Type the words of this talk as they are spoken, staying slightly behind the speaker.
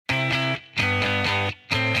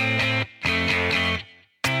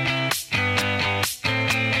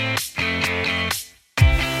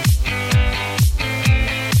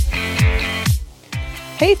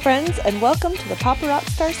Hey friends, and welcome to the Papa Rock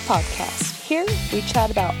Stars podcast. Here we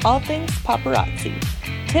chat about all things paparazzi.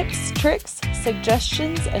 Tips, tricks,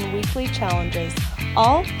 suggestions, and weekly challenges.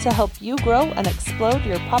 All to help you grow and explode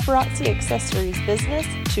your paparazzi accessories business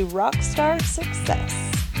to rock star success.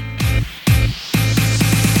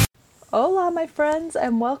 Hola, my friends,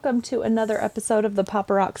 and welcome to another episode of the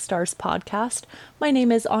Papa Rock Stars podcast. My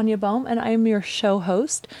name is Anya Bohm, and I am your show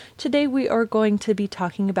host. Today, we are going to be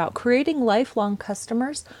talking about creating lifelong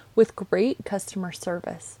customers with great customer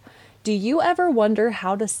service. Do you ever wonder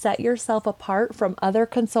how to set yourself apart from other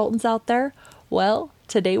consultants out there? Well,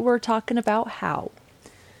 today we're talking about how.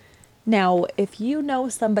 Now, if you know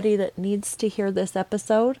somebody that needs to hear this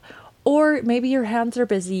episode, or maybe your hands are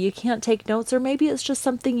busy, you can't take notes, or maybe it's just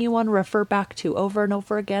something you want to refer back to over and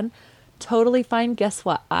over again, totally fine. Guess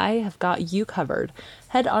what? I have got you covered.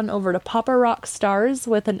 Head on over to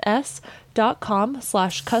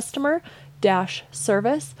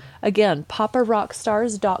paparockstars.com/customer-service. Again,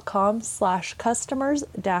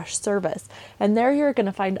 paparockstars.com/customers-service. And there you're going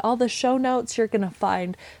to find all the show notes. You're going to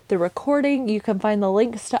find the recording. You can find the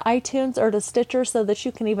links to iTunes or to Stitcher so that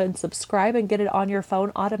you can even subscribe and get it on your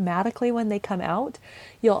phone automatically when they come out.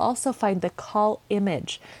 You'll also find the call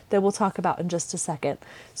image that we'll talk about in just a second.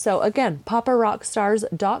 So again,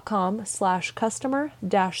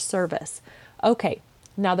 paparockstars.com/customer-service. Okay.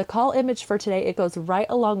 Now the call image for today, it goes right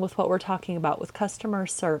along with what we're talking about with customer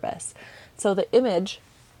service. So the image,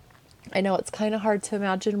 I know it's kind of hard to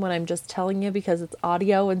imagine when I'm just telling you because it's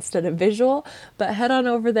audio instead of visual, but head on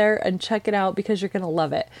over there and check it out because you're going to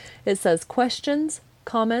love it. It says questions,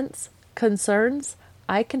 comments, concerns,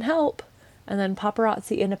 I can help, and then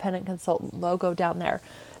Paparazzi Independent Consultant logo down there.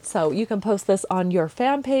 So you can post this on your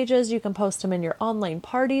fan pages, you can post them in your online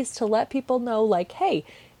parties to let people know like, hey,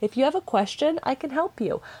 if you have a question, I can help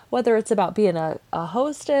you. Whether it's about being a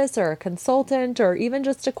hostess or a consultant or even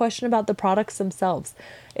just a question about the products themselves.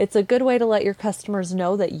 It's a good way to let your customers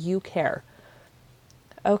know that you care.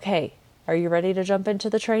 Okay, are you ready to jump into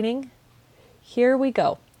the training? Here we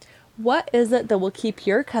go. What is it that will keep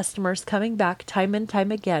your customers coming back time and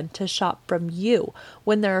time again to shop from you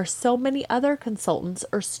when there are so many other consultants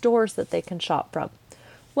or stores that they can shop from?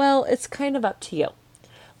 Well, it's kind of up to you.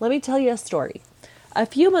 Let me tell you a story. A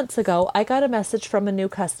few months ago, I got a message from a new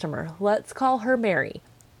customer. Let's call her Mary.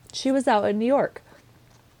 She was out in New York.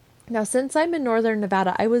 Now, since I'm in Northern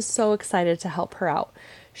Nevada, I was so excited to help her out.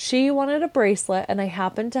 She wanted a bracelet, and I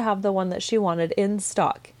happened to have the one that she wanted in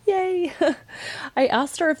stock. Yay! I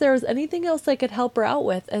asked her if there was anything else I could help her out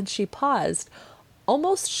with, and she paused,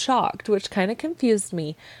 almost shocked, which kind of confused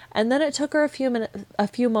me. And then it took her a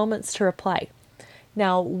few moments to reply.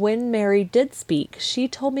 Now, when Mary did speak, she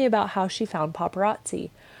told me about how she found paparazzi.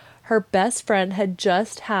 Her best friend had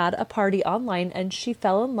just had a party online and she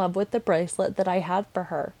fell in love with the bracelet that I had for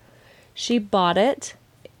her. She bought it,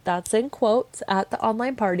 that's in quotes, at the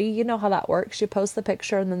online party. You know how that works. You post the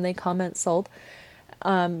picture and then they comment sold.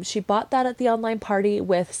 She bought that at the online party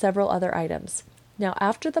with several other items. Now,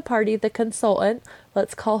 after the party, the consultant,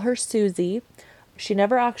 let's call her Susie. She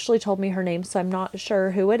never actually told me her name, so I'm not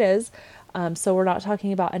sure who it is. So we're not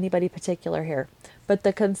talking about anybody particular here. But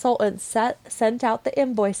the consultant sent out the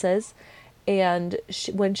invoices, and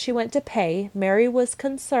when she went to pay, Mary was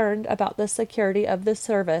concerned about the security of the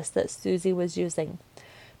service that Susie was using.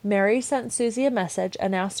 Mary sent Susie a message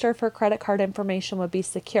and asked her if her credit card information would be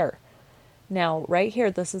secure. Now, right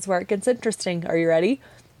here, this is where it gets interesting. Are you ready?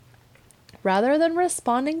 Rather than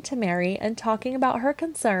responding to Mary and talking about her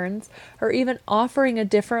concerns or even offering a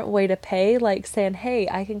different way to pay, like saying, hey,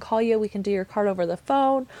 I can call you, we can do your card over the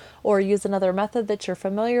phone, or use another method that you're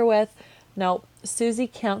familiar with. No, Susie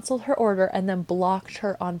canceled her order and then blocked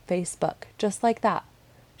her on Facebook, just like that.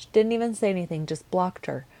 She didn't even say anything, just blocked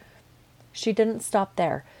her. She didn't stop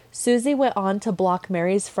there. Susie went on to block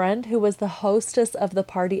Mary's friend, who was the hostess of the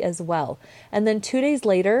party as well. And then 2 days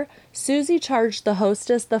later, Susie charged the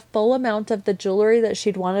hostess the full amount of the jewelry that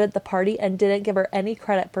she'd wanted at the party and didn't give her any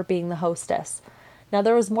credit for being the hostess. Now,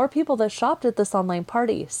 there was more people that shopped at this online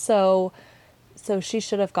party, so she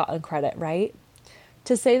should have gotten credit, right?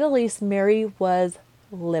 To say the least, Mary was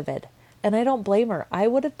livid. And I don't blame her. I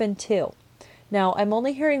would have been too. Now, I'm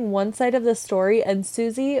only hearing one side of the story, and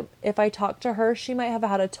Susie, if I talk to her, she might have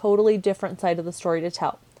had a totally different side of the story to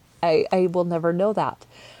tell. I will never know that.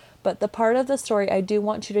 But the part of the story I do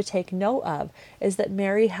want you to take note of is that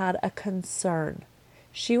Mary had a concern.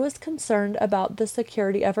 She was concerned about the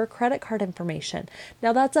security of her credit card information.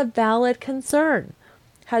 Now, that's a valid concern.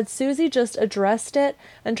 Had Susie just addressed it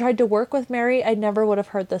and tried to work with Mary, I never would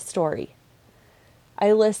have heard this story.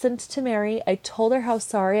 I listened to Mary. I told her how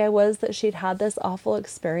sorry I was that she'd had this awful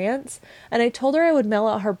experience, and I told her I would mail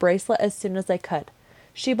out her bracelet as soon as I could.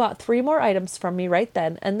 She bought 3 more items from me right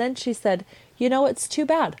then, and then she said, "You know, it's too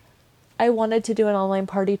bad. I wanted to do an online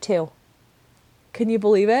party too." Can you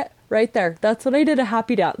believe it? Right there. That's when I did a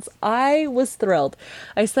happy dance. I was thrilled.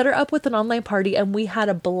 I set her up with an online party and we had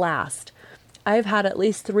a blast. I've had at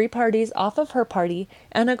least 3 parties off of her party,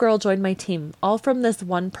 and a girl joined my team, all from this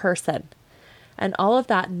one person. And all of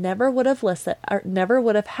that never would have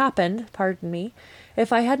happened,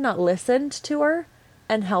 if I had not listened to her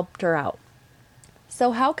and helped her out.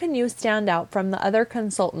 So how can you stand out from the other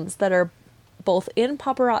consultants that are both in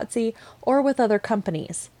paparazzi or with other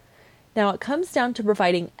companies? Now, it comes down to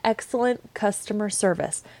providing excellent customer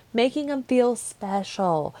service, making them feel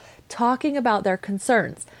special, talking about their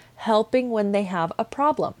concerns, helping when they have a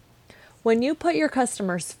problem. When you put your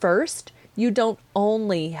customers first, you don't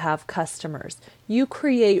only have customers. You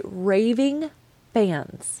create raving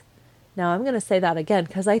fans. Now, I'm going to say that again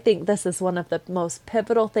because I think this is one of the most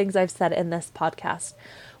pivotal things I've said in this podcast.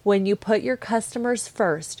 When you put your customers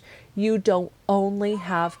first, you don't only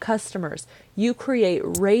have customers. You create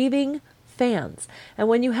raving fans. And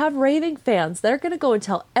when you have raving fans, they're going to go and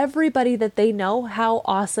tell everybody that they know how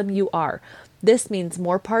awesome you are. This means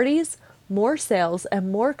more parties, more sales,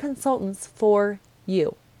 and more consultants for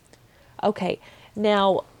you. Okay,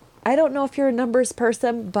 now, I don't know if you're a numbers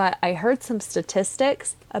person, but I heard some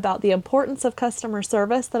statistics about the importance of customer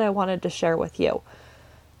service that I wanted to share with you.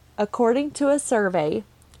 According to a survey,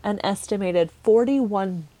 an estimated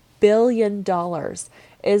 $41 billion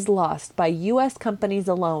is lost by U.S. companies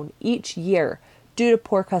alone each year due to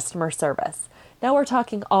poor customer service. Now we're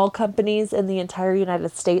talking all companies in the entire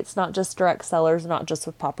United States, not just direct sellers, not just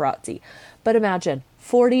with paparazzi. But imagine,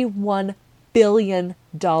 $41 billion.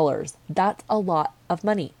 That's a lot of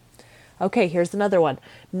money. Okay, here's another one.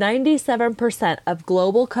 97% of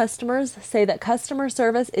global customers say that customer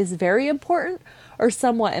service is very important or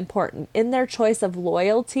somewhat important in their choice of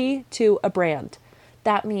loyalty to a brand.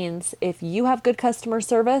 That means if you have good customer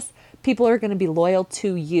service, people are going to be loyal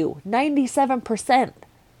to you. 97%.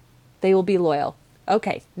 They will be loyal.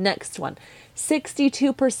 Okay, next one.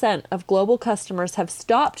 62% of global customers have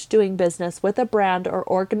stopped doing business with a brand or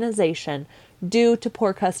organization due to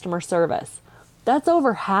poor customer service. That's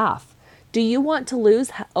over half. Do you want to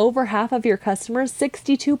lose over half of your customers,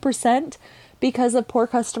 62%, because of poor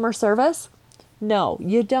customer service? No,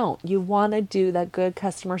 you don't. You want to do that good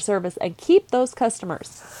customer service and keep those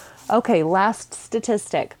customers. Okay, last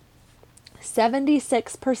statistic.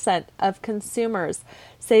 76% of consumers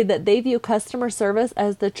say that they view customer service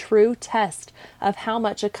as the true test of how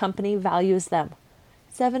much a company values them.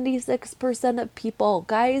 76% of people,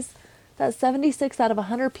 guys, that's 76 out of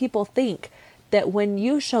 100 people think that when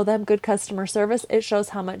you show them good customer service, it shows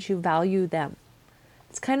how much you value them.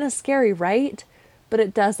 It's kind of scary, right? But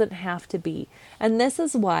it doesn't have to be. And this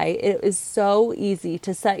is why it is so easy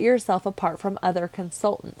to set yourself apart from other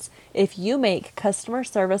consultants if you make customer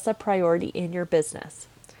service a priority in your business.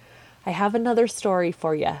 I have another story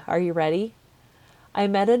for you. Are you ready? I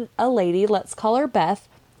met a lady, let's call her Beth,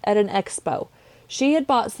 at an expo. She had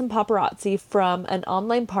bought some paparazzi from an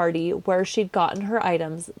online party where she'd gotten her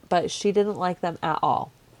items, but she didn't like them at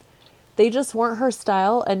all. They just weren't her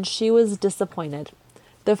style, and she was disappointed.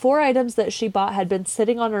 The 4 items that she bought had been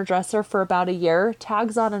sitting on her dresser for about a year,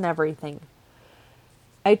 tags on and everything.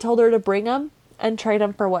 I told her to bring them and trade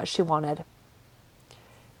them for what she wanted.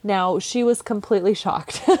 Now, she was completely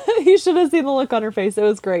shocked. You should have seen the look on her face. It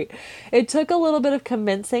was great. It took a little bit of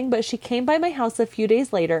convincing, but she came by my house a few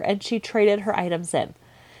days later and she traded her items in.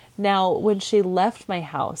 Now, when she left my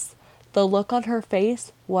house, the look on her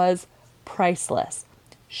face was priceless.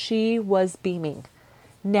 She was beaming.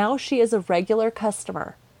 Now she is a regular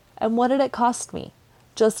customer. And what did it cost me?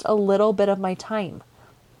 Just a little bit of my time.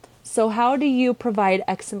 So how do you provide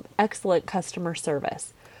excellent customer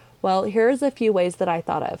service? Well, here's a few ways that I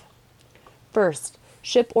thought of. First,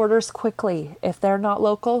 ship orders quickly. If they're not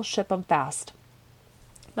local, ship them fast.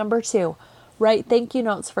 Number 2, write thank you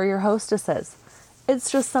notes for your hostesses.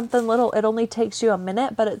 It's just something little. It only takes you a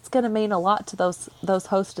minute, but it's going to mean a lot to those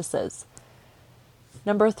hostesses.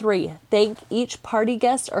 Number 3, thank each party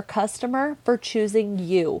guest or customer for choosing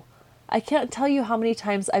you. I can't tell you how many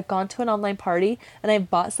times I've gone to an online party and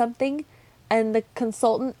I've bought something and the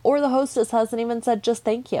consultant or the hostess hasn't even said just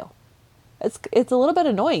thank you. It's a little bit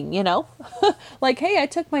annoying, you know? Like, hey, I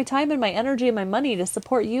took my time and my energy and my money to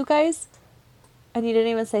support you guys and you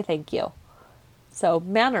didn't even say thank you. So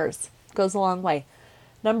manners goes a long way.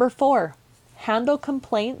 Number 4, handle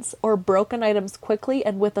complaints or broken items quickly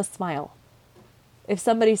and with a smile. If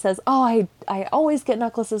somebody says, "Oh, I always get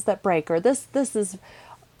necklaces that break," or this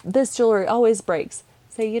jewelry always breaks,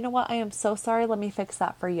 say, "You know what? I am so sorry. Let me fix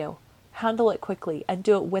that for you." Handle it quickly and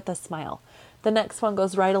do it with a smile. The next one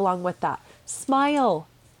goes right along with that. Smile.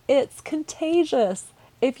 It's contagious.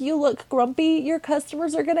 If you look grumpy, your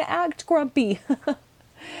customers are going to act grumpy.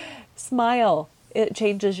 Smile. It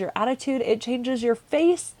changes your attitude. It changes your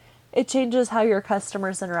face. It changes how your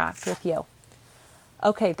customers interact with you.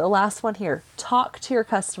 Okay, the last one here. Talk to your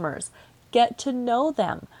customers. Get to know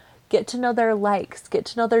them. Get to know their likes. Get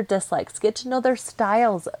to know their dislikes. Get to know their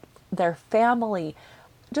styles, their family,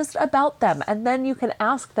 just about them. And then you can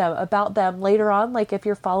ask them about them later on, like if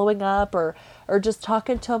you're following up or just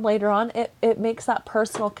talking to them later on. It makes that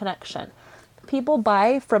personal connection. People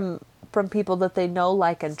buy from people that they know,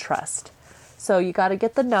 like, and trust. So you got to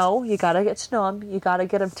get the know, you got to get to know them, you got to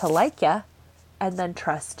get them to like you, and then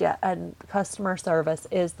trust you. And customer service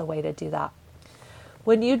is the way to do that.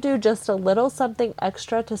 When you do just a little something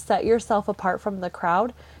extra to set yourself apart from the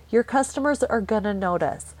crowd, your customers are going to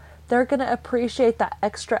notice. They're going to appreciate that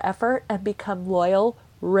extra effort and become loyal,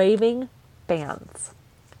 raving fans.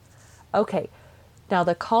 Okay, now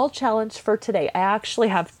the call challenge for today, I actually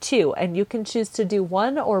have 2, and you can choose to do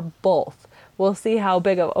one or both. We'll see how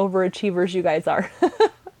big of overachievers you guys are.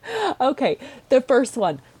 Okay, the first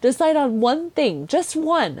one, decide on one thing, just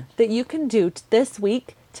one, that you can do this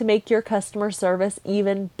week to make your customer service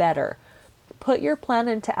even better. Put your plan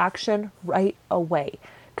into action right away.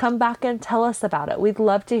 Come back and tell us about it. We'd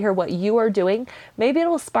love to hear what you are doing. Maybe it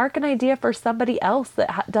will spark an idea for somebody else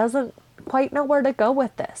that doesn't quite know where to go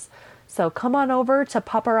with this. So come on over to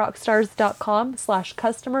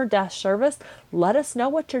paparockstars.com/customer-service. Let us know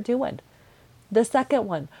what you're doing. The second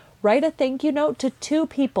one, write a thank you note to 2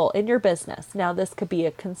 people in your business. Now, this could be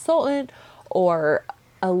a consultant or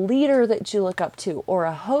a leader that you look up to, or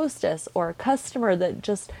a hostess, or a customer that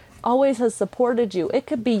just always has supported you. It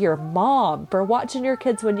could be your mom for watching your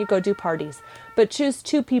kids when you go do parties. But choose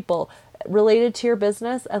 2 people related to your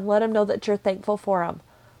business and let them know that you're thankful for them.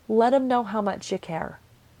 Let them know how much you care.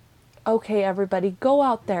 Okay, everybody, go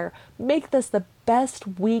out there, make this the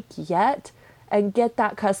best week yet, and get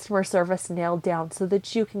that customer service nailed down so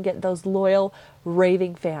that you can get those loyal,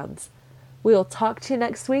 raving fans. We'll talk to you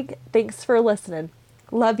next week. Thanks for listening.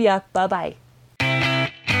 Love ya. Bye-bye.